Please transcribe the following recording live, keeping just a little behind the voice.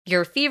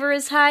Your fever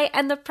is high,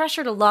 and the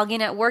pressure to log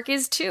in at work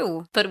is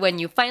too. But when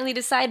you finally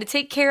decide to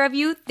take care of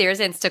you, there's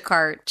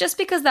Instacart. Just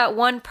because that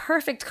one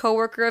perfect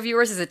coworker of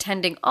yours is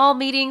attending all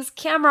meetings,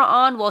 camera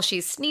on while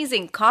she's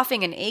sneezing,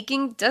 coughing, and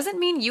aching, doesn't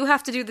mean you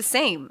have to do the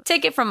same.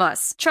 Take it from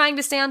us. Trying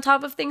to stay on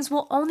top of things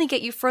will only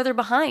get you further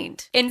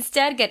behind.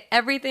 Instead, get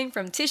everything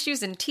from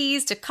tissues and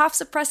teas to cough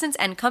suppressants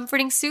and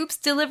comforting soups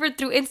delivered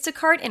through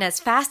Instacart in as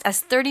fast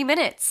as 30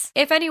 minutes.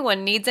 If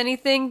anyone needs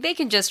anything, they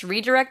can just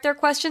redirect their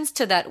questions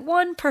to that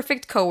one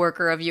perfect coworker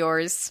of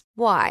yours.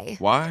 Why?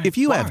 Why? If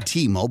you have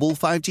T-Mobile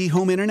 5G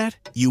home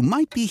internet, you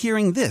might be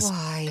hearing this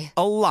Why?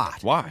 a lot.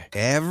 Why?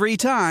 Every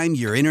time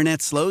your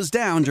internet slows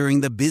down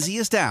during the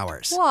busiest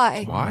hours.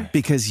 Why? Why?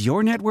 Because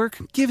your network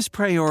gives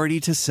priority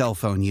to cell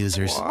phone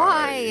users.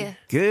 Why?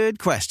 Good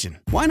question.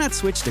 Why not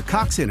switch to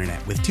Cox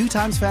Internet with 2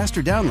 times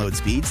faster download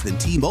speeds than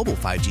T-Mobile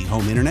 5G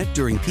home internet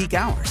during peak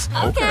hours?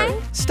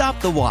 Okay. Stop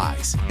the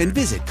whys and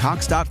visit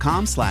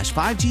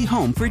cox.com/5G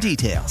home for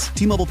details.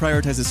 T-Mobile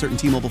prioritizes certain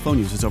T-Mobile phone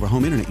users over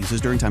home internet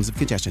users during times of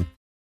congestion.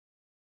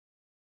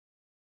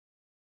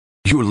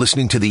 You're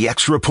listening to the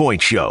Extra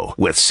Point Show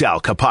with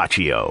Sal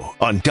Capaccio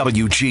on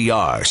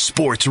WGR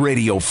Sports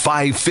Radio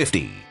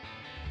 550.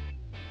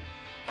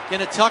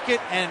 Gonna tuck it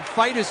and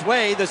fight his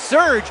way. The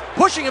surge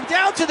pushing him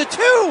down to the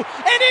 2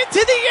 and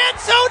into the end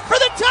zone for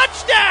the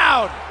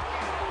touchdown.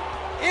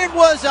 It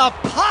was a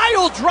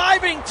pile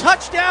driving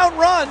touchdown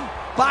run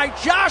by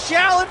Josh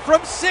Allen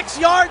from 6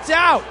 yards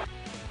out.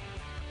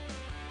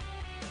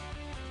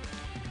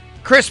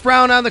 Chris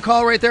Brown on the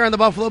call right there on the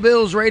Buffalo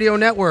Bills radio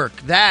network.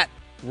 That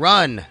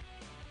run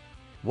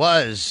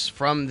was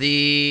from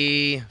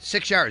the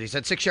 6 yards. He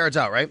said 6 yards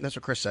out, right? That's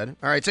what Chris said.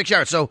 All right, 6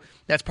 yards. So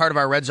that's part of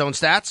our red zone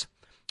stats.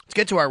 Let's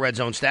get to our red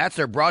zone stats.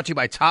 They're brought to you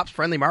by Tops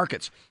Friendly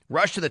Markets.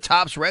 Rush to the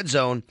Tops red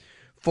zone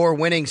for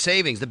winning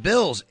savings. The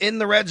Bills in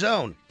the red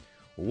zone,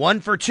 1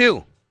 for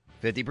 2,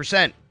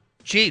 50%.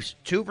 Chiefs,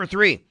 2 for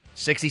 3,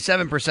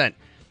 67%.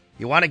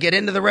 You want to get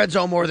into the red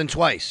zone more than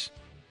twice.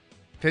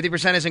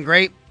 50% isn't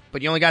great,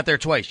 but you only got there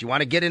twice. You want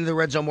to get into the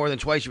red zone more than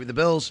twice. You're with the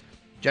Bills,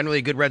 generally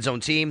a good red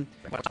zone team.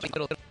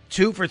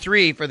 2 for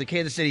 3 for the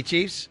Kansas City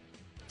Chiefs,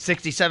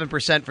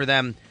 67% for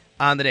them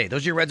on the day.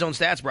 Those are your red zone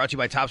stats brought to you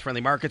by Tops Friendly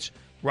Markets.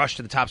 Rush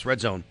to the Tops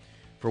red zone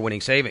for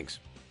winning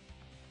savings.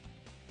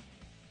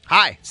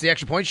 Hi, it's the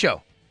Extra Point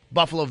Show.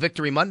 Buffalo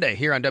Victory Monday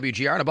here on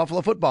WGR and a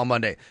Buffalo Football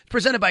Monday.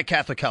 Presented by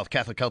Catholic Health.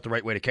 Catholic Health, the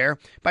right way to care.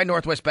 By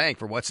Northwest Bank.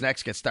 For what's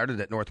next, get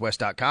started at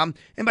northwest.com.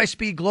 And by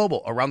Speed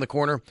Global. Around the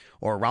corner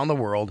or around the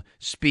world,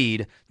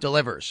 Speed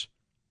delivers.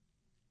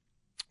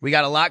 We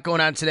got a lot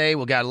going on today.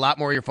 We'll got a lot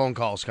more of your phone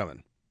calls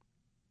coming.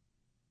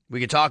 We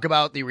could talk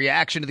about the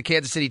reaction to the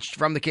Kansas City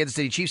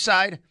Chiefs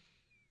side.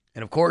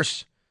 And, of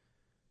course,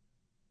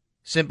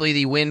 simply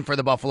the win for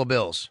the Buffalo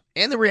Bills.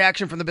 And the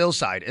reaction from the Bills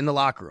side in the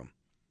locker room.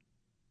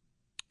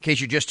 In case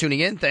you're just tuning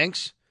in,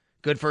 thanks.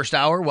 Good first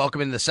hour.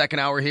 Welcome into the second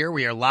hour here.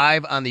 We are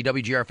live on the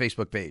WGR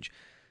Facebook page.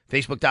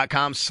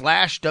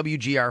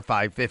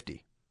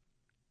 Facebook.com/WGR550.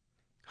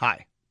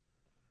 Hi.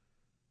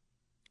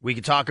 We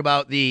could talk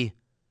about the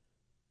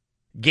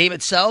game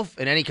itself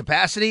in any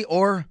capacity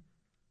or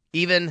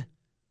even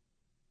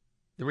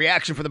the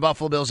reaction from the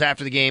Buffalo Bills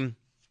after the game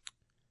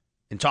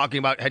and talking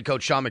about head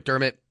coach Sean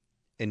McDermott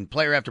and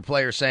player after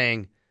player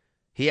saying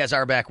he has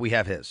our back, we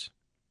have his.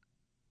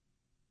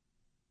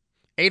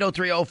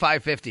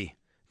 803-0550,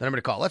 the number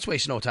to call. Let's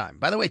waste no time.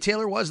 By the way,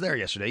 Taylor was there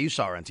yesterday. You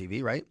saw her on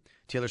TV, right?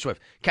 Taylor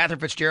Swift. Catherine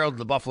Fitzgerald of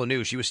the Buffalo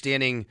News. She was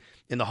standing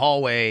in the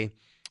hallway,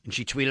 and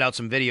she tweeted out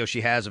some video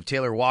she has of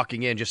Taylor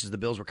walking in just as the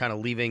Bills were kind of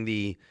leaving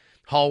the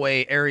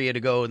hallway area to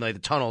go in the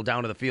tunnel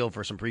down to the field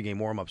for some pregame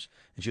warm-ups,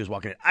 and she was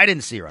walking in. I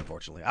didn't see her,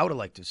 unfortunately. I would have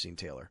liked to have seen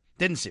Taylor.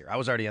 Didn't see her. I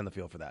was already on the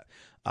field for that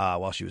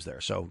while she was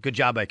there. So good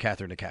job by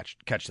Catherine to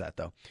catch that,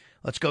 though.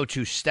 Let's go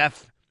to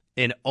Steph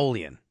in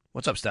Olean.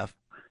 What's up, Steph?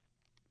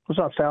 What's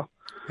up, Sal?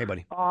 Hey,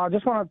 buddy.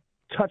 Just want to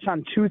touch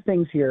on two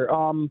things here.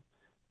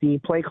 The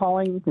play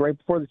calling right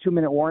before the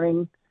 2-minute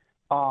warning.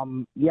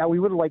 Yeah, we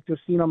would have liked to have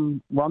seen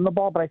them run the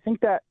ball, but I think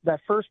that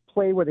first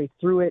play where they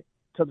threw it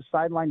to the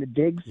sideline to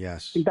Diggs,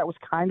 yes, I think that was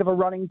kind of a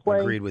running play.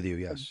 Agreed with you,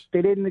 yes.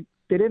 They didn't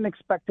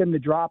expect him to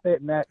drop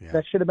it, and that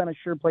should have been a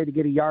sure play to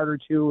get a yard or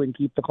two and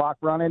keep the clock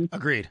running.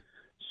 Agreed.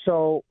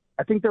 So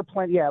I think they're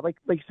planning. Yeah, like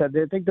you said,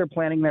 I think their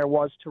planning there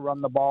was to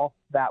run the ball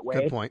that way.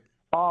 Good point.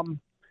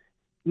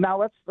 Now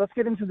let's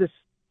get into this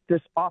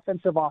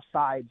offensive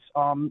offsides.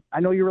 I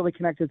know you're really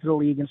connected to the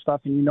league and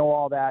stuff, and you know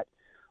all that.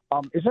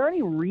 Is there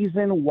any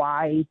reason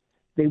why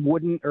they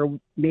wouldn't, or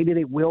maybe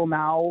they will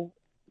now,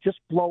 just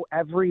blow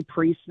every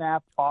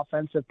pre-snap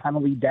offensive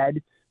penalty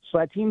dead so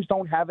that teams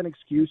don't have an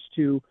excuse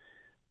to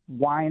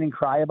whine and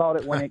cry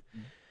about it when it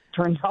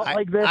turns out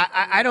like this?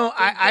 I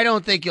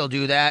don't think you'll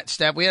do that,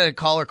 Steph. We had a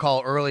caller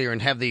call earlier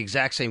and have the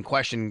exact same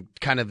question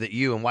kind of that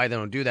you and why they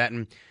don't do that.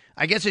 And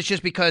I guess it's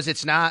just because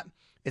it's not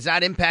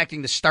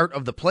impacting the start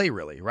of the play,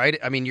 really, right?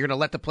 I mean, you're going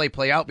to let the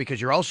play out because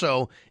you're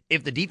also,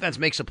 if the defense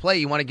makes a play,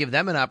 you want to give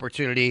them an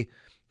opportunity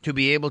to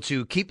be able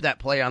to keep that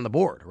play on the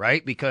board,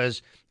 right?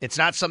 Because it's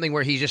not something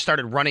where he just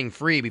started running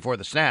free before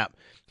the snap.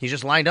 He's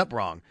just lined up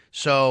wrong.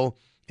 So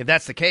if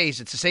that's the case,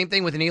 it's the same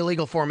thing with an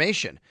illegal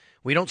formation.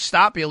 We don't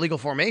stop the illegal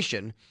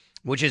formation,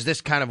 which is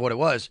this kind of what it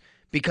was,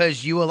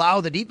 because you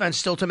allow the defense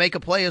still to make a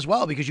play as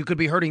well, because you could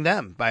be hurting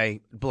them by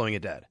blowing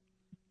it dead.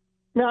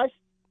 No,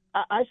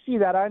 I see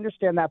that. I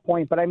understand that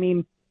point. But, I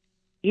mean,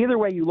 either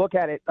way you look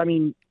at it, I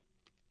mean,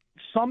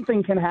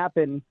 something can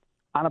happen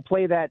on a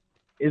play that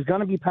is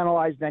going to be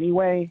penalized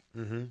anyway.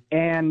 Mm-hmm.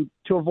 And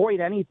to avoid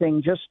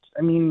anything,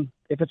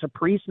 if it's a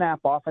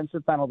pre-snap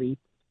offensive penalty,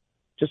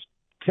 just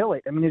kill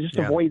it. I mean, it just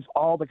avoids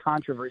all the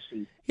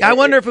controversy. Yeah, I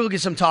wonder if we'll get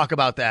some talk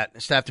about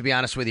that, Steph, to be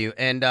honest with you.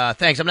 And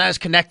thanks. I'm not as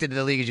connected to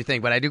the league as you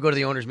think, but I do go to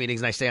the owners'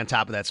 meetings and I stay on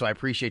top of that, so I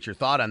appreciate your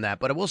thought on that.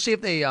 But we'll see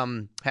if they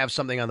have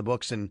something on the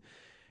books, and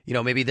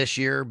maybe this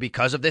year,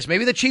 because of this,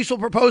 maybe the Chiefs will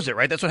propose it,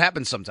 right? That's what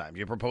happens sometimes.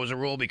 You propose a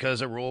rule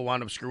because a rule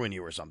wound up screwing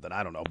you or something.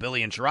 I don't know.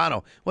 Billy in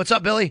Toronto. What's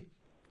up, Billy?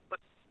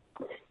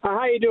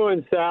 How you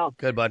doing, Sal?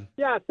 Good, bud.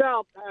 Yeah,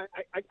 Sal,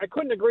 I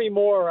couldn't agree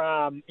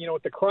more,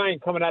 with the crying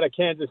coming out of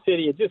Kansas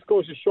City. It just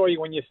goes to show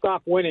you when you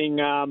stop winning,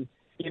 Patrick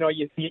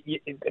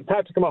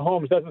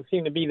Mahomes doesn't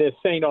seem to be this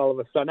saint all of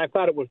a sudden. I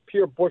thought it was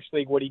pure Bush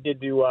League what he did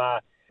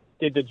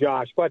to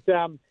Josh. But,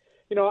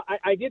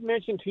 I did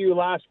mention to you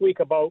last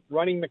week about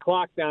running the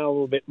clock down a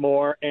little bit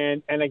more,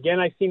 and again,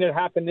 I've seen it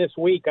happen this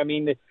week. I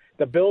mean,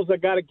 the Bills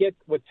have got to get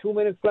with 2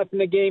 minutes left in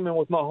the game, and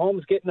with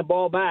Mahomes getting the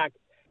ball back,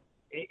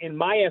 in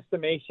my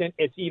estimation,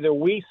 it's either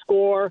we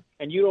score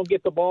and you don't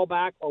get the ball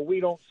back, or we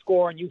don't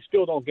score and you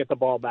still don't get the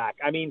ball back.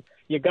 I mean,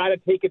 you got to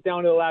take it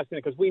down to the last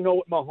minute, because we know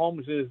what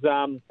Mahomes has,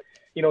 done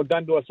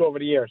to us over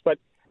the years. But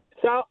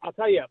Sal, I'll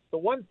tell you, the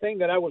one thing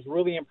that I was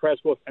really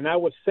impressed with, and I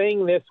was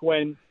saying this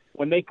when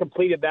they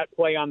completed that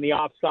play on the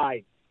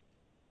offside,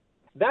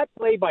 that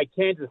play by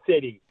Kansas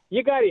City,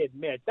 you got to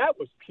admit, that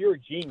was pure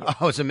genius.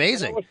 Oh, it's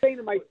amazing. And I was saying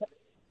to myself,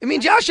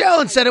 Josh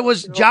Allen said it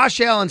was. Josh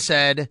Allen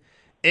said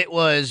it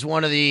was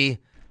one of the.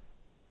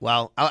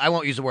 Well, I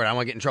won't use the word. I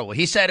won't get in trouble.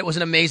 He said it was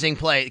an amazing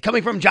play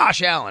coming from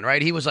Josh Allen, right?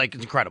 He was like,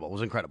 it's incredible. It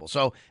was incredible.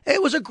 So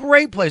it was a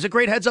great play. It was a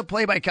great heads-up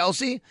play by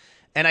Kelsey.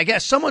 And I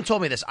guess someone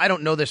told me this. I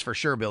don't know this for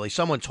sure, Billy.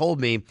 Someone told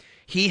me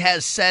he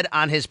has said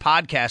on his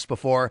podcast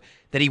before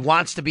that he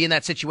wants to be in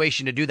that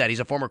situation to do that.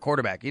 He's a former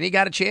quarterback. And he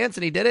got a chance,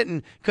 and he did it,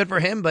 and good for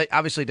him, but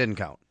obviously it didn't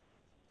count.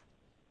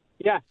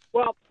 Yeah,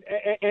 well,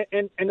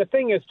 and the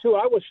thing is, too,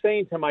 I was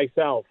saying to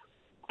myself,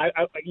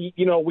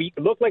 we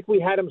looked like we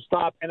had him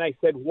stop, and I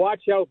said,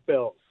 watch out,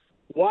 Bills.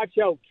 Watch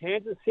out.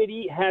 Kansas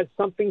City has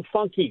something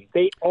funky.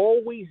 They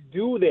always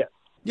do this.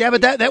 Yeah,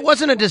 but that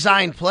wasn't a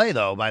designed play,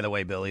 though, by the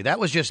way, Billy. That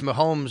was just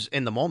Mahomes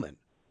in the moment.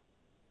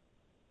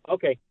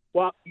 Okay.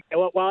 Well.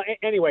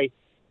 Anyway,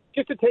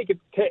 just to take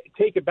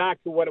it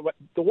back to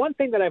the one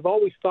thing that I've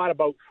always thought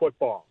about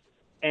football,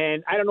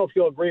 and I don't know if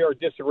you'll agree or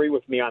disagree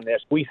with me on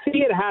this. We see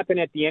it happen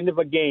at the end of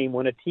a game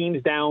when a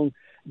team's down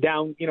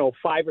 5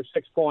 or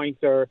 6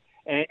 points,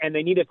 and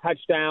they need a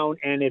touchdown,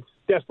 and it's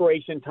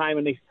desperation time,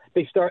 and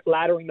they start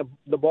laddering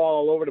the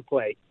ball all over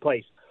the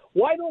place.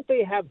 Why don't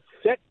they have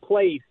set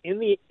plays in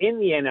the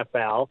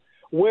NFL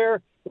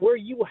where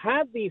you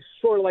have these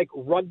sort of like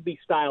rugby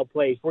style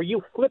plays where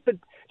you flip it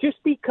just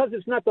because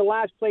it's not the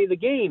last play of the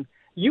game?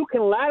 You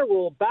can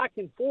lateral back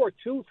and forth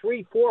 2,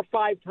 3, 4,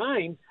 5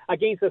 times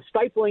against a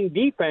stifling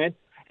defense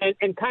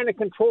and kind of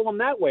control them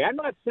that way. I'm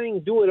not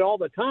saying do it all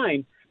the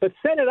time, but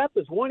set it up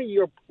as one of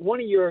your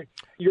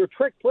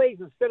trick plays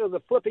instead of the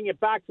flipping it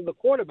back to the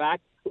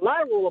quarterback.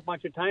 Lateral a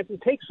bunch of times and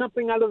take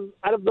something out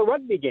of the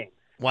rugby game.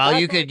 Well,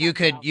 you could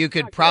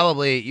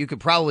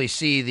probably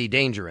see the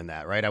danger in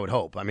that, right? I would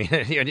hope. I mean,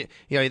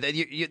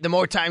 the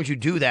more times you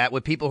do that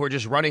with people who are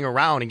just running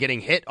around and getting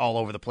hit all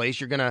over the place,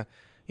 you're gonna,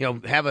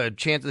 have a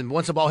chance. And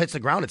once the ball hits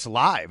the ground, it's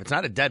live. It's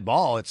not a dead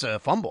ball. It's a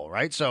fumble,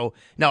 right? So,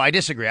 no, I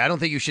disagree. I don't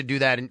think you should do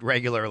that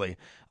regularly.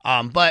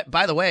 But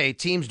by the way,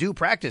 teams do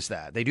practice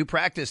that. They do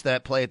practice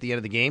that play at the end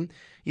of the game.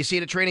 You see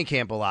it at training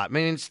camp a lot. I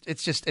mean,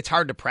 it's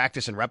hard to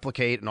practice and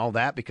replicate and all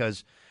that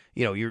because,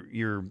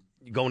 you're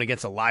going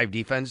against a live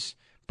defense.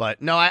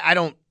 But no, I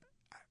don't.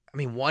 I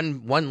mean,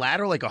 one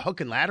lateral, like a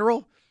hook and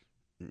lateral,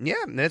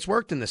 yeah, it's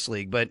worked in this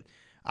league. But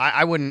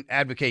I wouldn't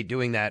advocate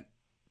doing that.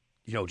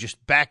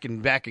 Just back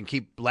and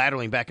keep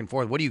lateraling back and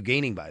forth. What are you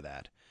gaining by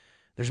that?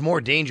 There's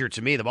more danger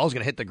to me. The ball's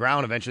going to hit the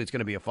ground. Eventually, it's going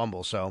to be a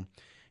fumble. So,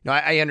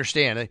 I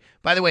understand.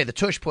 By the way, the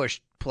tush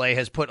push play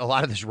has put a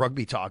lot of this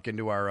rugby talk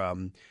into our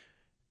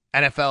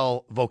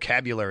NFL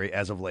vocabulary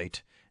as of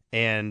late.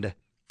 And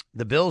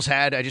the Bills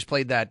I just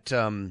played that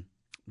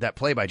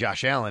play by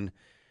Josh Allen.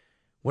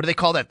 What do they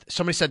call that?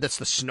 Somebody said that's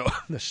the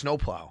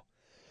snowplow.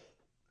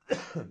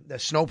 The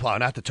snowplow,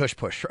 not the tush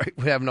push, right?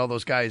 We're having all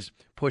those guys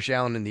push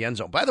Allen in the end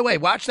zone. By the way,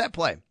 watch that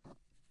play.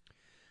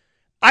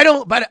 I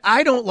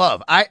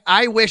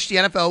wish the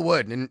NFL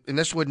would, and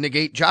this would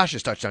negate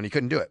Josh's touchdown. He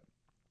couldn't do it.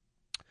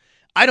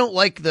 I don't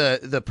like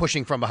the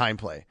pushing from behind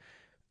play.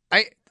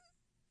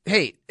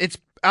 Hey, it's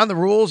on the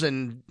rules,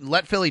 and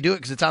let Philly do it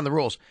because it's on the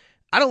rules.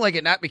 I don't like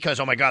it not because,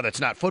 oh my God, that's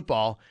not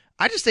football.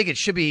 I just think it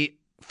should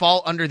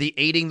fall under the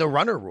aiding the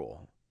runner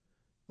rule.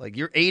 Like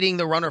you're aiding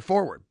the runner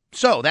forward.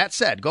 So that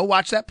said, go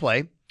watch that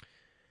play.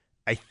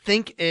 I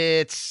think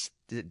it's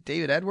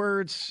David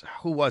Edwards.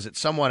 Who was it?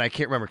 Someone, I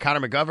can't remember.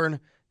 Connor McGovern.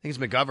 I think it's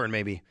McGovern,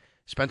 maybe.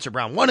 Spencer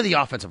Brown. One of the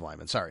offensive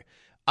linemen, sorry.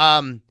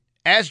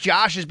 As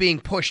Josh is being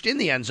pushed in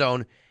the end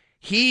zone,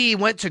 he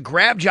went to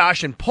grab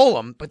Josh and pull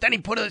him, but then he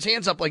put his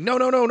hands up like, no,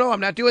 I'm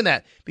not doing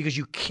that, because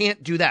you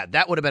can't do that.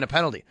 That would have been a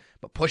penalty.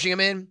 But pushing him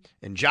in,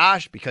 and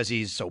Josh, because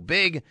he's so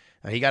big,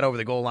 he got over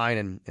the goal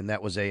line, and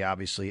that was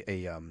obviously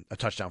a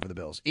touchdown for the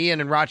Bills.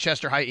 Ian in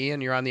Rochester. Hi,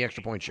 Ian. You're on the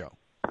Extra Point Show.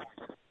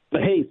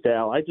 Hey,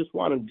 Sal. I just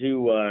wanted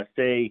to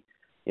say,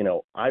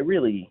 I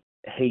really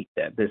hate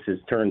that this has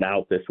turned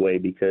out this way,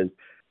 because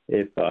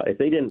if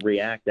they didn't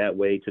react that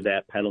way to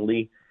that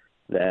penalty,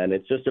 then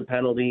it's just a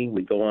penalty.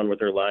 We go on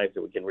with our lives,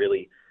 and we can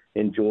really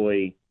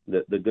enjoy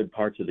the good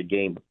parts of the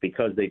game. But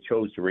because they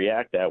chose to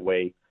react that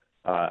way,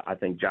 I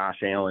think Josh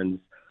Allen's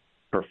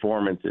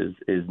performance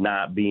is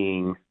not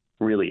being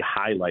really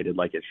highlighted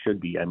like it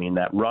should be. I mean,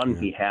 that run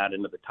he had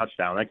into the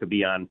touchdown, that could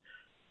be on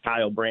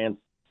Kyle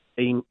Brandt's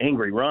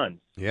angry runs.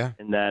 Yeah.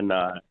 And then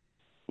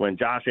when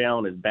Josh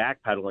Allen is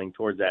backpedaling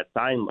towards that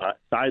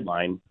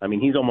sideline, I mean,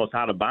 he's almost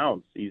out of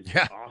bounds. He's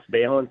off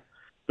balance,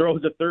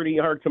 throws a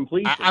 30-yard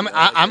completion. I'm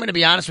going to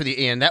be honest with you,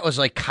 Ian. That was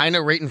like kind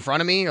of right in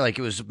front of me. Like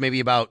it was maybe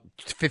about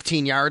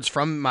 15 yards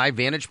from my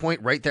vantage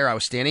point. Right there, I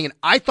was standing, and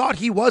I thought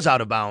he was out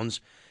of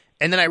bounds.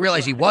 And then I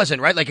realized he wasn't,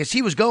 right? Like, as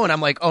he was going,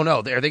 I'm like, oh, no,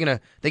 are they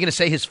gonna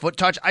say his foot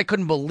touch? I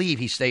couldn't believe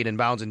he stayed in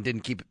bounds and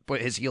didn't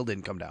his heel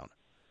didn't come down.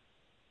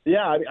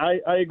 Yeah,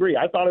 I agree.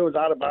 I thought it was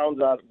out of bounds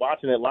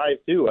watching it live,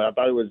 too. I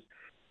thought it was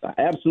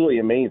absolutely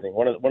amazing.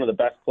 One of the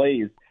best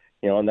plays,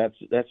 and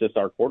that's just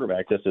our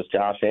quarterback. That's just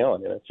Josh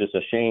Allen. And it's just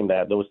a shame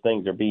that those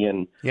things are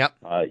being,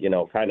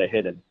 kind of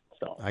hidden.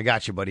 So I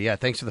got you, buddy. Yeah,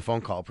 thanks for the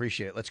phone call.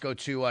 Appreciate it. Let's go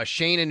to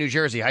Shane in New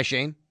Jersey. Hi,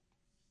 Shane.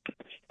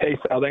 Hey,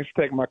 Sal. Thanks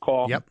for taking my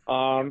call.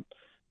 Yep.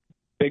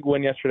 Big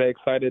win yesterday.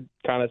 Excited.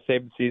 Kind of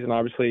saved the season.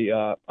 Obviously,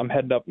 I'm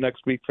heading up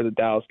next week for the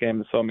Dallas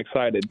game, so I'm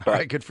excited. All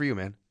right, good for you,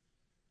 man.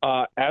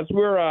 As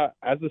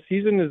the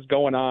season is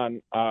going on,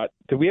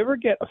 did we ever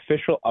get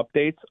official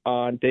updates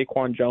on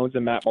Daquan Jones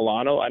and Matt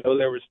Milano? I know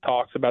there was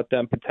talks about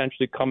them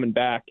potentially coming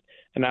back,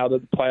 and now that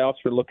the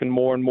playoffs are looking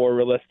more and more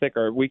realistic,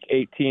 or Week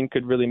 18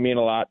 could really mean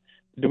a lot.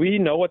 Do we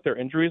know what their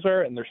injuries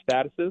are and their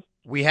statuses?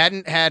 We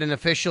hadn't had an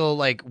official,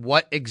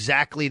 what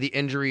exactly the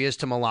injury is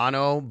to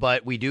Milano,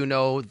 but we do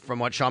know from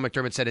what Sean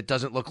McDermott said, it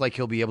doesn't look like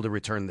he'll be able to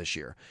return this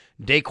year.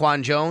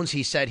 Daquan Jones,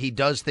 he said he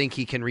does think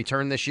he can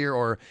return this year,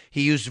 or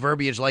he used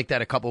verbiage like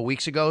that a couple of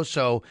weeks ago.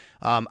 So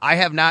I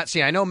have not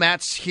seen, I know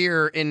Matt's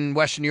here in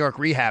Western New York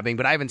rehabbing,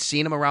 but I haven't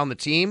seen him around the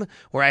team,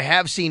 where I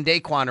have seen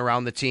Daquan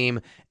around the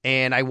team,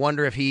 and I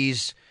wonder if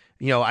he's,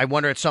 I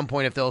wonder at some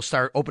point if they'll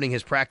start opening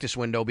his practice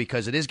window,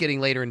 because it is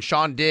getting later. And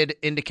Sean did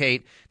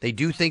indicate they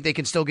do think they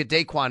can still get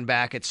Daquan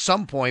back at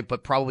some point,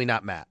 but probably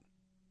not Matt.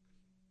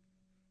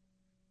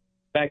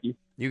 Thank you.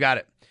 You got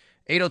it.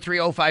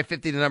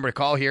 803-0550, the number to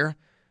call here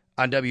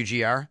on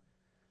WGR.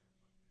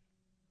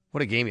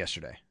 What a game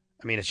yesterday.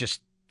 I mean, it's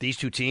just these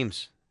two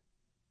teams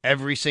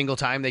every single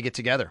time they get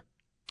together.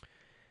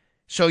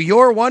 So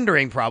you're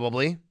wondering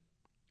probably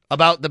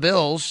about the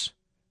Bills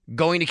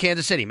going to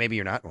Kansas City. Maybe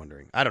you're not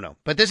wondering. I don't know.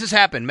 But this has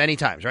happened many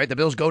times, right? The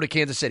Bills go to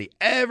Kansas City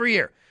every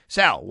year.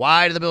 Sal,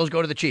 why do the Bills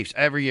go to the Chiefs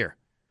every year?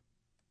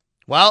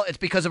 Well, it's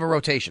because of a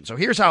rotation. So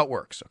here's how it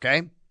works,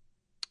 okay?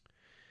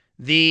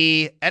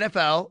 The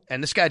NFL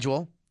and the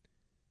schedule,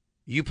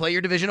 you play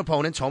your division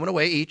opponents home and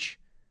away each,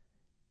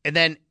 and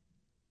then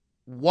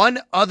one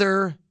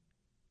other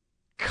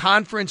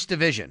conference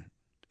division,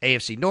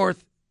 AFC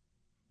North,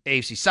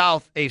 AFC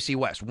South, AFC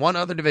West. One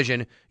other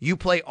division, you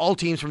play all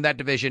teams from that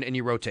division and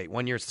you rotate.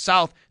 1 year it's the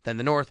South, then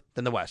the North,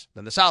 then the West,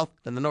 then the South,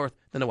 then the North,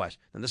 then the West,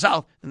 then the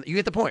South. You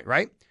get the point,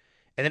 right?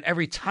 And then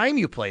every time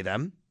you play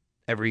them,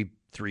 every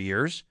 3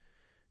 years,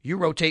 you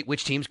rotate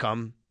which teams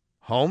come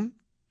home,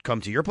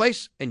 come to your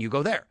place, and you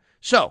go there.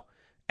 So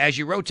as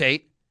you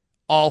rotate,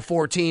 all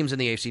 4 teams in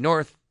the AFC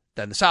North,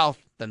 then the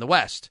South, then the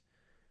West,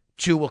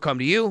 2 will come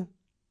to you.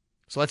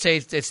 So let's say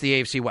it's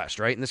the AFC West,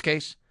 right, in this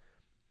case?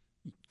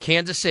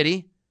 Kansas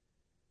City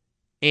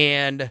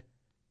and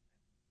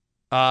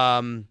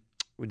Denver,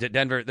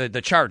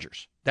 the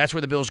Chargers. That's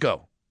where the Bills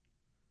go.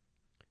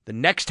 The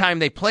next time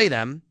they play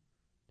them,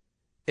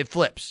 it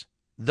flips.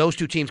 Those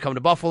 2 teams come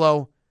to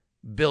Buffalo.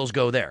 Bills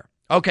go there.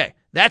 Okay,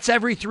 that's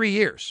every 3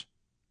 years.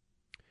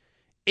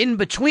 In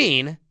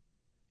between,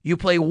 you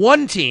play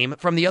one team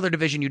from the other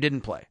division you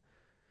didn't play.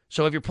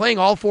 So if you're playing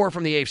all 4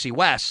 from the AFC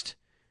West,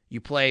 you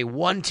play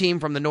one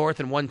team from the North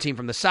and one team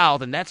from the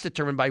South, and that's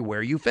determined by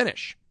where you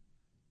finish.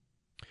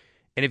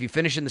 And if you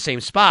finish in the same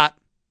spot,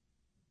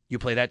 you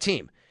play that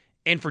team.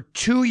 And for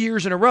 2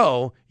 years in a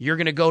row, you're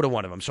going to go to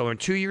one of them. So in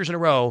 2 years in a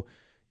row,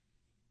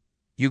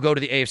 you go to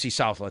the AFC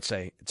South, let's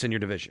say. It's in your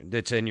division.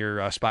 It's in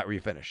your spot where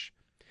you finish.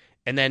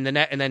 And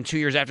then 2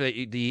 years after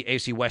the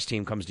AFC West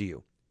team comes to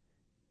you.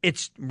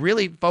 It's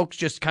really, folks,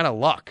 just kind of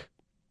luck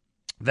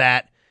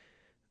that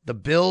the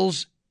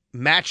Bills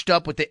matched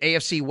up with the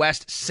AFC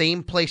West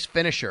same place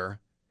finisher.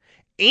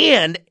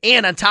 And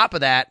on top of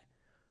that,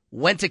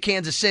 went to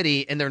Kansas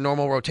City in their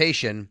normal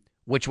rotation,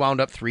 which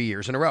wound up 3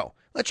 years in a row.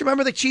 Let's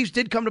remember the Chiefs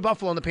did come to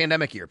Buffalo in the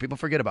pandemic year. People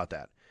forget about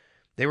that.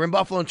 They were in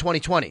Buffalo in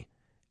 2020.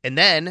 And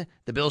then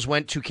the Bills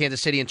went to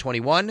Kansas City in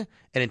 21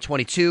 and in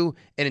 22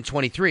 and in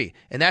 23.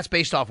 And that's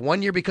based off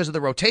 1 year because of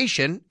the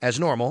rotation, as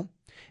normal,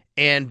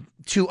 and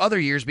 2 other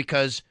years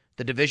because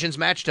the divisions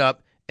matched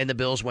up and the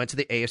Bills went to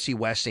the AFC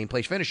West same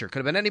place finisher. Could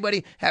have been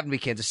anybody, happened to be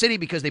Kansas City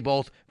because they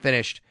both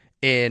finished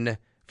in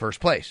first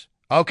place.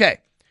 Okay,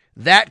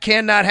 that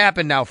cannot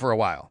happen now for a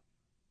while.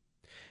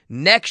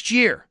 Next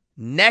year,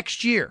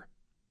 the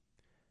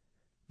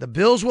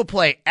Bills will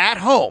play at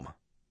home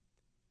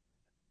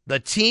the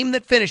team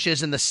that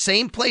finishes in the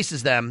same place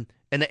as them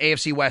in the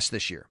AFC West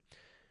this year.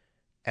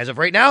 As of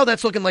right now,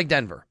 that's looking like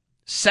Denver.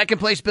 Second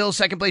place Bills,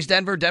 second place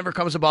Denver. Denver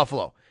comes to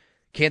Buffalo.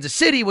 Kansas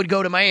City would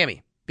go to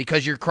Miami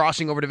because you're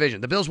crossing over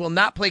division. The Bills will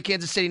not play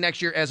Kansas City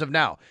next year as of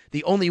now.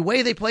 The only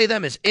way they play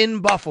them is in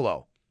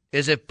Buffalo,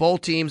 is if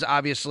both teams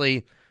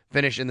obviously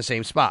finish in the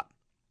same spot.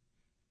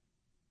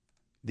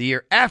 The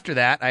year after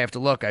that, I have to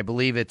look. I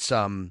believe it's,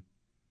 I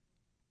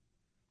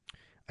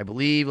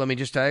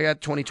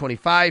got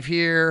 2025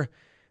 here.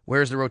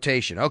 Where's the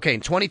rotation? Okay,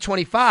 in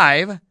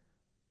 2025,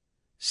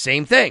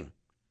 same thing.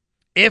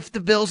 If the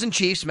Bills and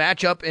Chiefs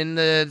match up in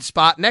the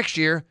spot next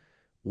year,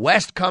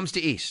 West comes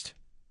to East.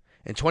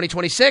 In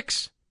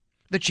 2026,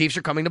 the Chiefs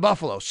are coming to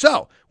Buffalo.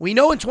 So, we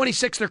know in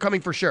 26 they're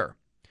coming for sure.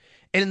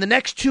 And in the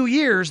next 2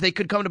 years, they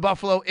could come to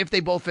Buffalo if they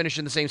both finish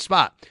in the same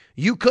spot.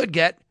 You could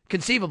get,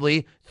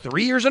 conceivably,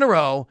 3 years in a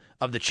row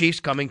of the Chiefs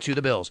coming to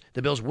the Bills.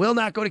 The Bills will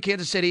not go to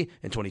Kansas City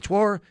in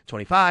 24,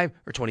 25,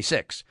 or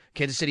 26.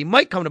 Kansas City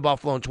might come to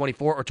Buffalo in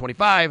 24 or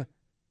 25.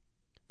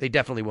 They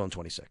definitely will in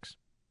 26.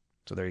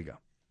 So there you go.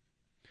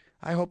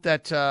 I hope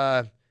that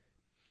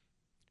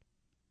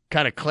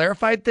kind of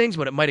clarified things,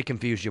 but it might have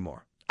confused you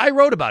more. I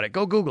wrote about it.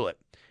 Go Google it.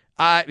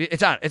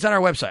 It's on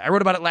our website. I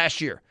wrote about it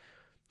last year.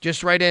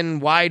 Just write in,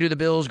 why do the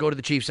Bills go to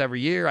the Chiefs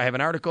every year? I have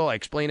an article. I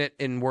explain it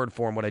in word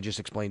form, what I just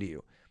explained to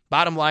you.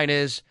 Bottom line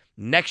is,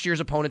 next year's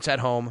opponents at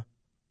home,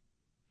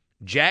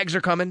 Jags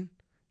are coming,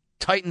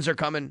 Titans are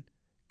coming,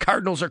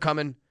 Cardinals are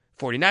coming,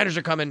 49ers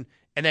are coming,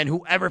 and then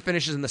whoever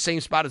finishes in the same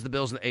spot as the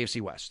Bills in the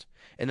AFC West.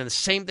 And then the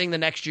same thing the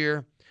next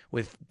year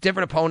with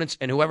different opponents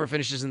and whoever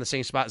finishes in the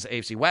same spot as the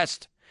AFC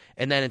West.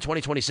 And then in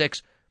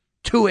 2026,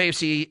 2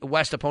 AFC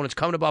West opponents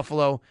come to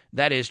Buffalo.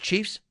 That is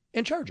Chiefs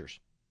and Chargers.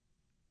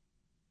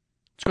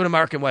 Let's go to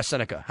Mark in West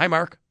Seneca. Hi,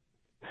 Mark.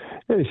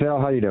 Hey,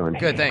 Sal. How you doing?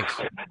 Good, thanks.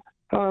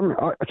 So I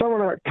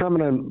want to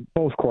comment on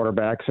both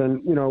quarterbacks.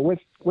 And, you know,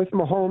 with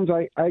Mahomes,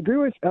 I agree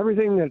with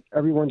everything that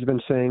everyone's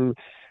been saying,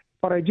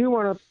 but I do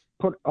want to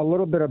put a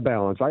little bit of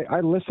balance.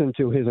 I listened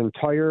to his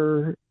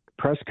entire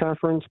press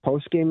conference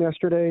post-game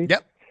yesterday.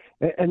 Yep.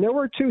 And there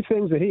were 2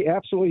 things that he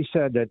absolutely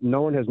said that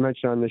no one has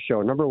mentioned on this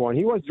show. Number one,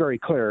 he was very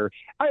clear.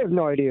 I have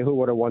no idea who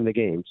would have won the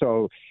game.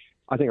 So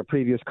I think a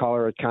previous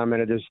caller had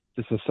commented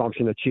this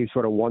assumption the Chiefs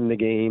would have won the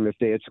game if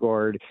they had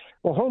scored.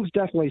 Well, Holmes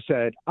definitely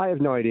said, I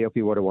have no idea if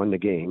he would have won the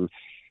game.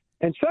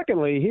 And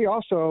secondly, he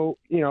also,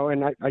 you know,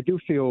 and I do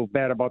feel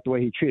bad about the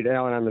way he treated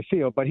Allen on the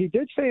field, but he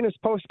did say in his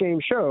post-game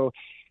show,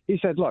 he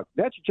said, look,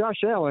 that's Josh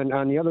Allen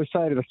on the other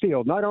side of the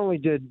field. Not only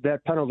did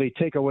that penalty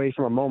take away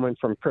from a moment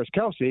from Chris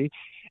Kelsey,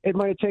 it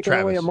might have taken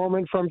away a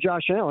moment from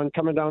Josh Allen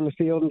coming down the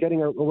field and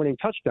getting a winning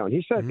touchdown.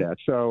 He said that.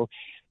 So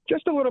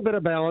just a little bit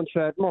of balance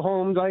that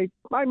Mahomes,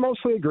 I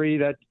mostly agree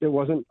that it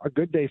wasn't a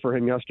good day for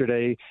him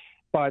yesterday,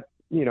 but,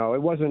 you know,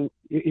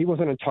 he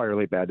wasn't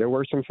entirely bad. There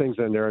were some things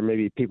in there, and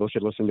maybe people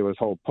should listen to his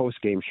whole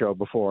post-game show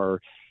before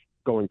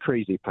going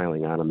crazy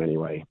piling on him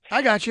anyway.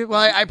 I got you. Well,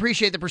 I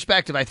appreciate the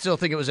perspective. I still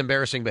think it was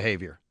embarrassing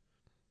behavior.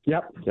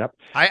 Yep.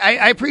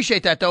 I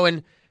appreciate that, though,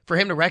 and for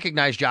him to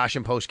recognize Josh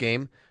in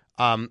post-game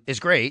is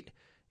great,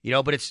 you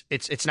know, but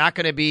it's not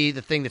going to be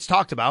the thing that's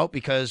talked about,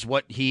 because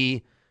what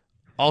he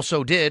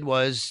also did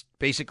was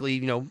basically,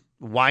 you know,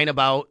 whine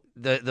about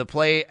the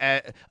play,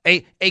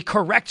 a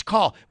correct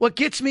call. What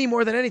gets me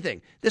more than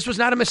anything, this was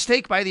not a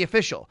mistake by the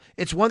official.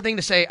 It's one thing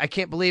to say, I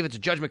can't believe it's a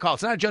judgment call.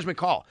 It's not a judgment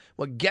call.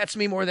 What gets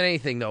me more than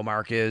anything, though,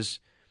 Mark,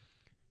 is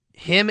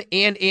him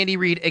and Andy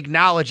Reid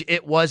acknowledge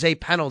it was a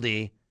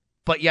penalty,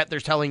 but yet they're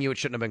telling you it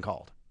shouldn't have been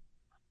called.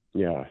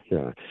 Yeah,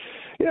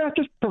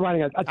 just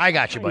providing I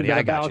got you, buddy.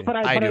 I got you.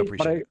 I do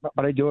appreciate it.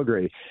 But I do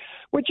agree.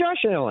 With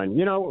Josh Allen,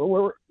 you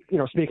know,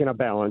 speaking of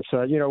balance,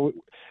 you know,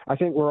 I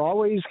think we're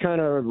always kind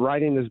of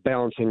riding this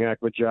balancing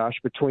act with Josh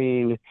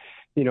between,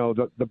 you know,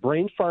 the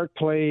brain fart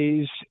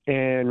plays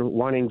and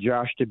wanting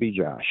Josh to be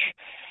Josh.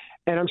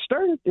 And I'm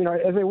starting, you know,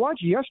 as I watch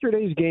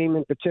yesterday's game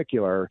in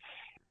particular,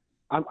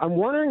 I'm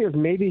wondering if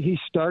maybe he's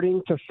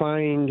starting to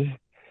find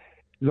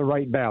the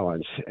right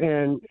balance.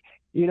 And,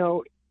 you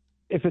know,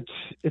 if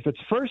it's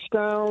first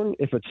down,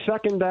 if it's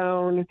second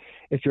down,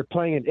 if you're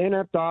playing an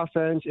inept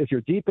offense, if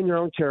you're deep in your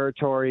own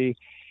territory,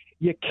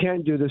 you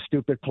can't do the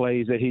stupid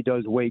plays that he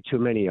does way too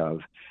many of.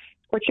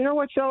 But you know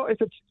what, Sal? If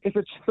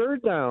it's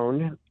third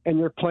down and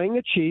you're playing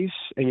the Chiefs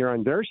and you're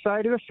on their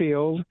side of the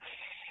field,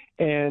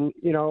 and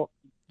you know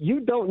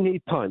you don't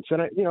need punts.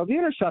 And you know the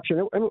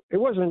interception. It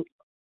wasn't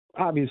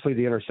obviously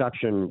the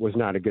interception was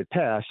not a good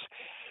pass.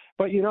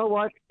 But you know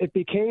what? It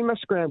became a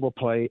scramble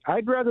play.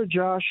 I'd rather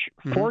Josh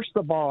force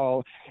the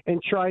ball and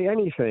try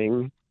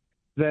anything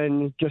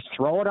than just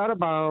throw it out of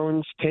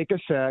bounds, take a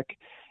sack,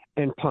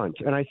 and punt.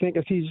 And I think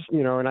if he's,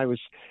 and I was,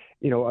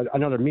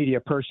 another media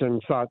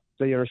person thought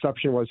the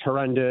interception was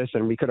horrendous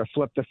and we could have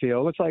flipped the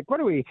field. It's like, what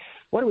are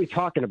we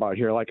talking about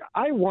here? Like,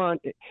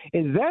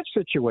 in that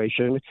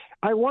situation,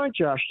 I want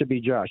Josh to be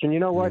Josh. And you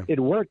know what?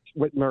 It worked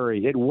with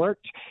Murray. It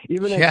worked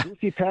even at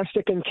goofy pass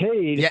to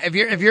Kincaid. Yeah, if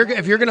you're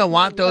going to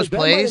want those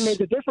plays, that might have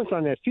made the difference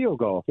on that field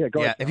goal. Yeah,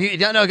 go ahead. If you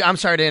don't know, I'm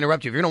sorry to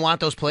interrupt you. If you're going to want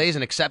those plays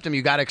and accept them,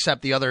 you got to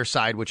accept the other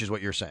side, which is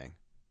what you're saying.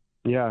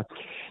 Yeah,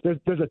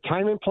 there's a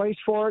time and place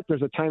for it.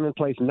 There's a time and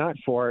place not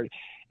for it.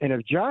 And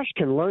if Josh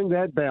can learn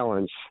that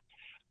balance,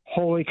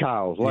 holy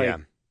cow!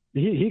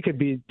 He could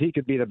be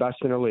the best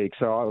in the league.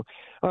 So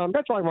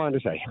that's all I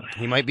wanted to say.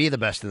 He might be the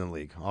best in the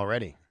league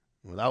already.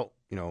 Without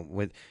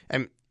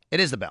and it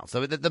is the balance.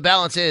 The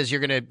balance is you're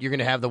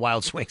gonna have the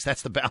wild swings.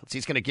 That's the balance.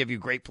 He's gonna give you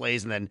great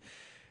plays and then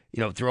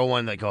throw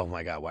one like, oh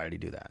my God, why did he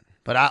do that?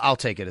 But I'll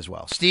take it as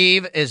well.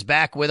 Steve is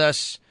back with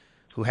us,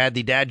 who had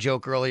the dad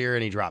joke earlier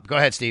and he dropped. Go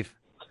ahead, Steve.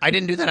 I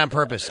didn't do that on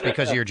purpose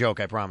because of your joke,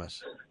 I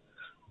promise.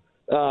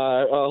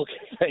 Okay,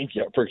 thank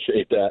you. I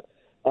appreciate that.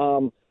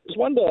 Just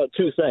one to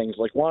two things.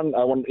 Like one,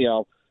 I want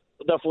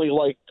definitely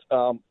liked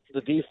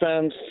the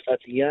defense at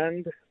the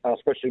end,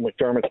 especially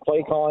McDermott's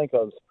play calling,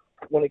 because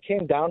when it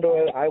came down to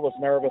it, I was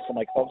nervous. I'm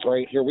like, oh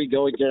great, here we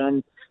go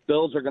again.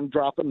 Bills are going to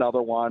drop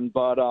another one.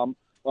 But I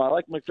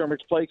like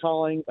McDermott's play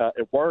calling.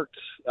 It worked.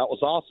 That was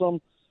awesome.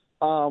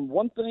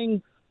 One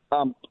thing.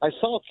 I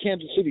saw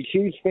Kansas City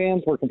Chiefs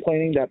fans were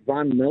complaining that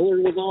Von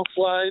Miller was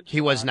offside. He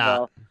was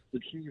not. The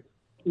Chiefs.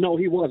 No,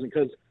 he wasn't,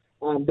 because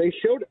they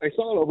showed. I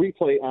saw a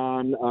replay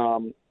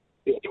on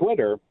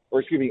Twitter, or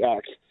excuse me,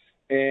 X,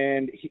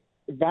 and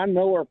Von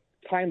Miller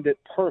timed it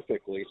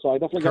perfectly. So I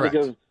definitely got to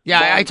give.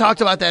 Yeah, I talked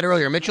about that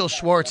earlier. Mitchell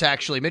Schwartz,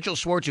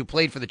 who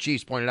played for the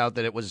Chiefs, pointed out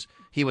that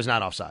he was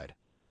not offside.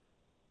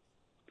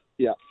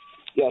 Yeah.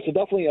 So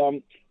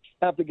definitely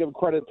have to give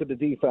credit to the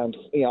defense,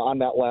 on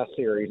that last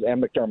series,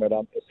 and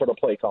McDermott for the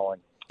play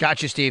calling.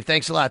 Gotcha, Steve.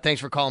 Thanks a lot. Thanks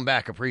for calling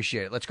back.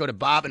 Appreciate it. Let's go to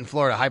Bob in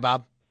Florida. Hi,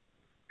 Bob.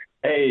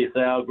 Hey,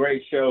 Sal.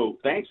 Great show.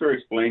 Thanks for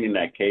explaining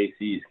that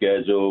KC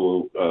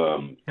schedule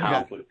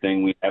conflict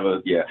thing we have.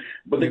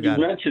 But you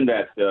mentioned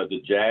that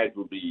the Jags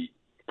will be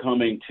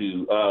coming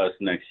to us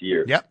next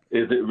year. Yep.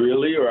 Is it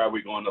really, or are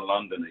we going to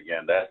London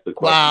again? That's the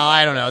question. Well,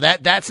 I don't know.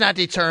 That's not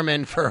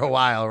determined for a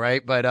while,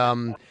 right? But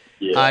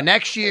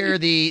next year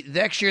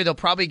they'll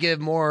probably give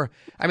more.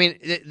 I mean,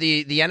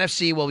 the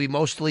NFC will be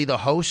mostly the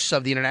hosts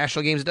of the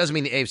international games. It doesn't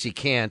mean the AFC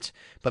can't,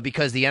 but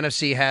because the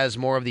NFC has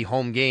more of the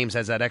home games,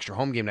 has that extra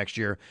home game next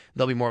year,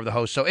 they'll be more of the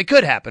hosts. So it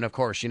could happen, of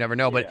course. You never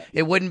know, but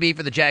it wouldn't be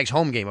for the Jags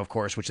home game, of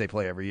course, which they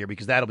play every year,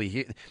 because that'll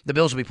be the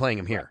Bills will be playing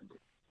them here.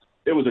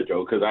 It was a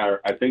joke because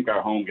I think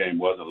our home game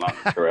was in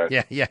London, correct?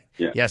 Yeah.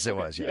 Yes, it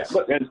was. Yes.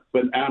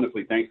 But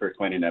honestly, thanks for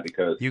explaining that,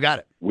 because you got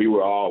it. We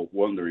were all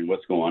wondering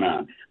what's going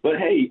on. But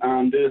hey,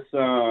 on this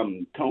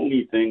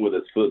Tony thing with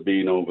his foot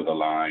being over the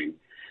line,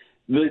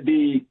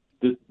 the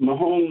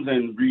Mahomes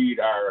and Reed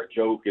are a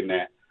joke in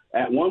that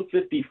at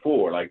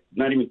 154, like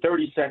not even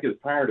 30 seconds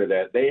prior to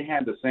that, they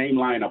had the same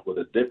lineup with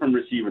a different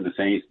receiver in the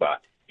same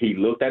spot. He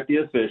looked at the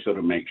official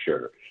to make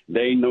sure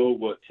they know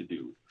what to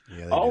do.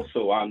 Yeah,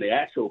 also, on the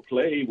actual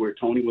play where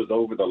Tony was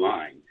over the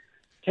line,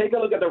 take a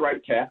look at the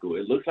right tackle.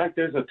 It looks like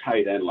there's a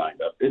tight end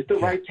lined up. It's the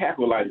right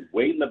tackle line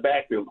way in the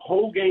backfield the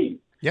whole game.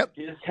 Yep.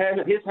 His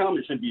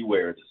helmet should be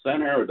where? The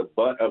center or the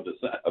butt of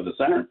the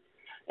center.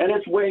 And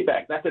it's way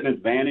back. That's an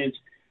advantage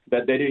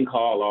that they didn't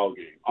call all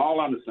game. All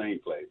on the same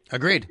play.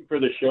 Agreed. Thank you for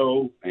the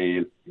show,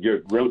 and you're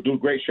doing a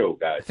great show,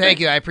 guys. Thank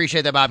you. I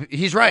appreciate that, Bob.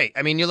 He's right.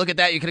 I mean, you look at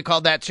that, you could have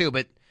called that too,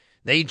 but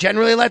they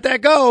generally let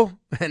that go,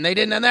 and they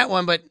didn't on that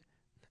one, but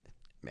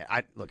man,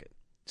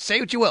 say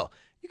what you will.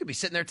 You could be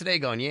sitting there today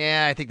going,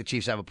 yeah, I think the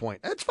Chiefs have a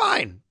point. That's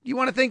fine. You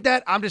want to think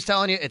that? I'm just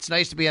telling you, it's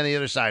nice to be on the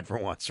other side for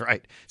once,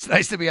 right? It's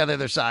nice to be on the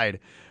other side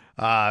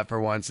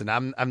for once.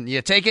 And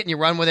you take it and you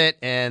run with it.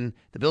 And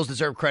the Bills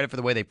deserve credit for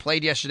the way they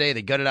played yesterday.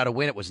 They gutted out a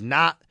win. It was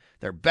not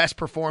their best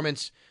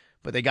performance,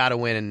 but they got a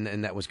win,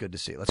 and that was good to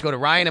see. Let's go to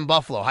Ryan in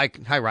Buffalo.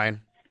 Hi,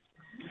 Ryan.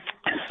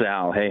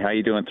 Sal, hey, how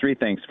you doing? Three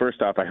things.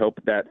 First off, I hope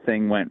that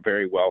thing went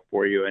very well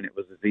for you, and it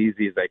was as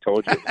easy as I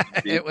told you.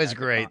 It was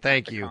great.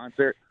 Thank you.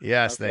 Concert.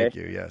 Yes, okay. Thank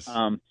you. Yes.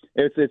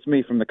 It's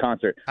me from the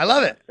concert. I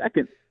love it.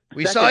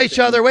 We saw each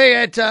thing, other way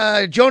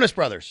at Jonas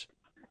Brothers.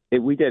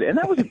 We did, and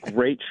that was a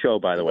great show,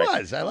 by the way.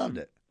 It was. I loved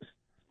it.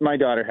 My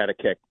daughter had a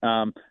kick.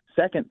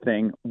 Second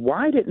thing,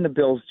 why didn't the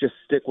Bills just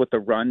stick with the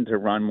run to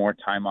run more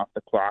time off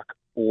the clock,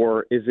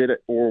 or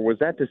was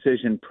that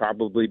decision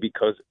probably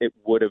because it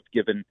would have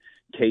given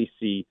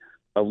Casey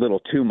a little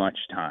too much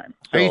time?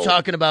 Are you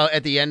talking about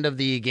at the end of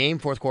the game,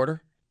 fourth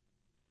quarter?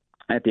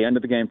 At the end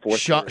of the game,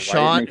 fourth quarter.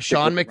 Sean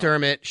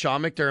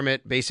McDermott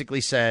basically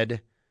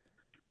said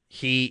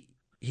he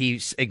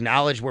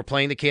acknowledged we're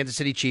playing the Kansas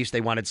City Chiefs.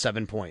 They wanted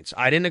 7 points.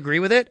 I didn't agree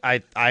with it.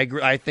 I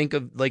agree. I think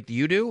of like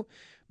you do,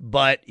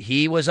 but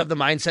he was of the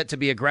mindset to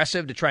be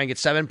aggressive, to try and get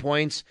 7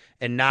 points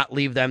and not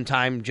leave them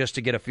time just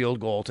to get a field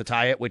goal to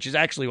tie it, which is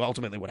actually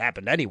ultimately what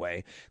happened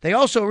anyway. They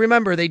also,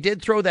 remember, they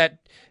did throw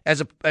that,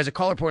 as a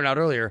caller pointed out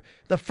earlier,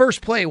 the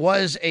first play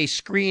was a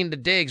screen to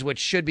Diggs, which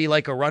should be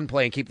like a run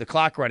play and keep the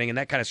clock running, and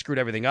that kind of screwed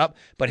everything up.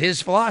 But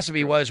his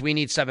philosophy was, we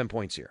need 7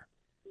 points here.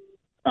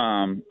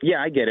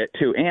 Yeah, I get it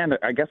too. And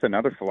I guess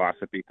another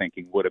philosophy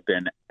thinking would have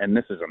been, and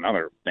this is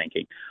another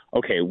thinking,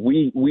 okay,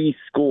 we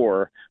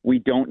score, we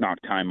don't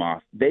knock time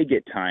off. They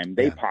get time,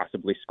 they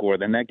possibly score,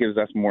 then that gives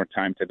us more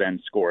time to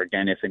then score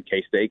again if in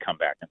case they come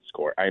back and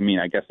score. I mean,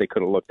 I guess they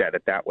could have looked at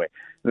it that way.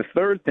 The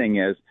third thing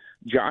is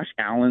Josh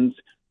Allen's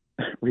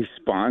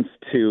response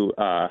to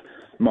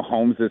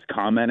Mahomes'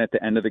 comment at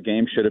the end of the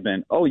game should have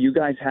been, oh, you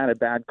guys had a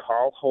bad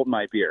call, hold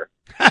my beer.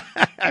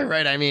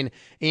 Right. I mean,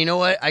 you know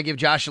what? I give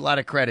Josh a lot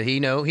of credit. He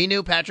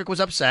knew Patrick was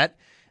upset,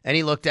 and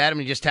he looked at him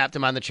and he just tapped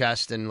him on the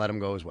chest and let him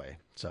go his way.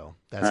 So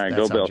that's all right.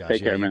 That's go Bills. Josh.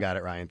 Take care, you man. got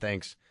it, Ryan.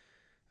 Thanks.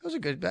 That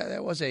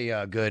was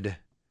a good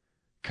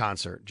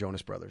concert.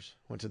 Jonas Brothers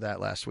went to that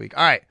last week.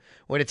 All right,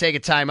 we're going to take a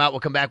timeout. We'll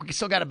come back. We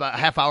still got about a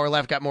half hour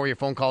left. Got more of your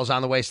phone calls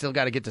on the way. Still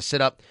got to get to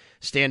sit up,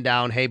 stand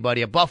down. Hey,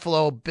 buddy, a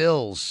Buffalo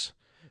Bills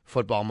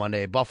Football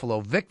Monday,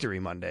 Buffalo Victory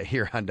Monday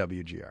here on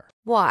WGR.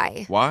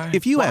 Why?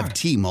 If you have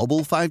T-Mobile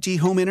 5G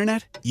home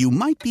internet, you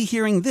might be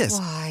hearing this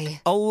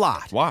a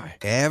lot. Why?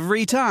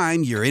 Every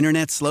time your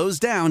internet slows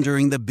down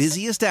during the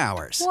busiest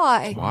hours.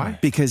 Why?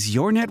 Because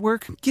your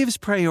network gives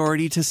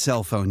priority to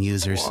cell phone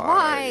users.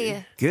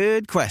 Why?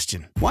 Good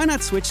question. Why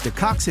not switch to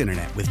Cox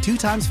Internet with 2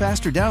 times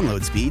faster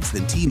download speeds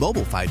than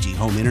T-Mobile 5G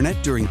home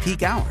internet during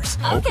peak hours?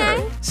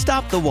 Okay.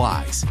 Stop the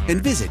whys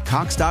and visit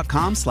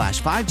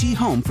cox.com/5G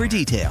home for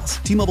details.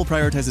 T-Mobile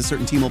prioritizes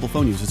certain T-Mobile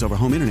phone users over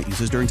home internet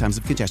users during times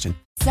of congestion.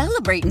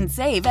 Celebrate and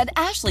save at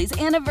Ashley's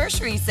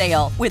Anniversary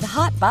Sale. With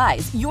Hot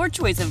Buys, your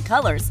choice of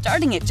colors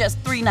starting at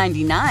just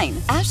 $3.99.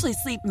 Ashley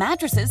Sleep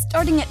mattresses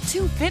starting at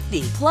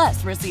 $2.50.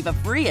 Plus, receive a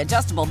free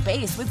adjustable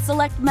base with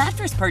select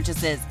mattress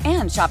purchases.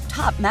 And shop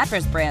top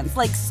mattress brands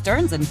like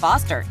Stearns &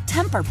 Foster,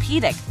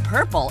 Tempur-Pedic,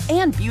 Purple,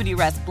 and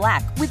Beautyrest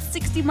Black with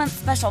 60-month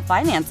special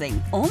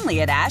financing.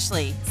 Only at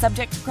Ashley.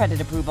 Subject to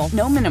credit approval.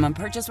 No minimum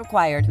purchase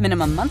required.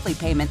 Minimum monthly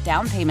payment,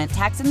 down payment,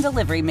 tax, and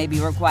delivery may be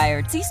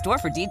required. See store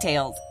for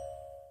details.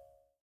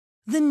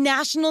 The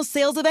national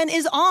sales event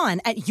is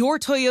on at your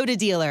Toyota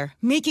dealer,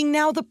 making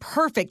now the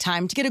perfect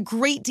time to get a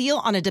great deal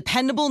on a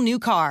dependable new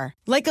car.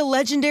 Like a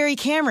legendary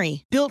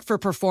Camry, built for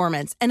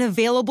performance and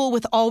available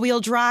with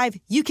all-wheel drive,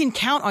 you can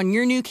count on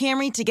your new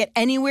Camry to get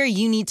anywhere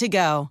you need to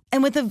go.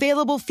 And with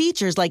available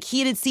features like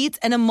heated seats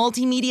and a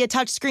multimedia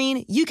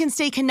touchscreen, you can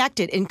stay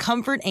connected in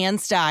comfort and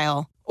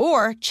style.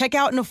 Or check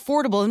out an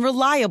affordable and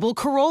reliable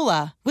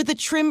Corolla with a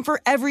trim for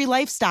every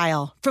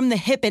lifestyle. From the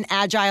hip and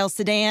agile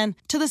sedan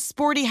to the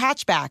sporty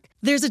hatchback,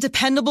 there's a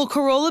dependable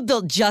Corolla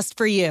built just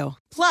for you.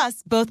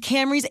 Plus, both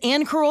Camrys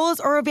and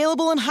Corollas are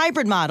available in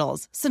hybrid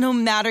models. So no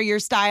matter your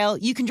style,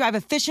 you can drive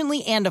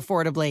efficiently and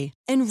affordably.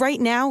 And right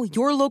now,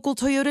 your local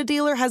Toyota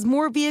dealer has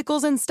more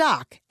vehicles in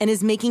stock and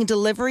is making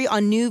delivery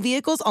on new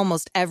vehicles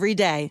almost every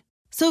day.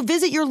 So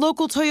visit your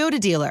local Toyota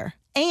dealer.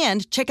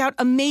 And check out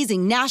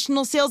amazing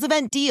national sales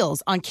event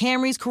deals on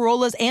Camrys,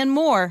 Corollas, and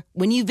more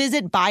when you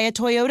visit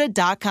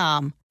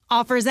buyatoyota.com.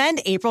 Offers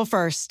end April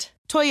 1st.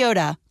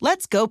 Toyota,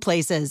 let's go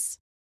places.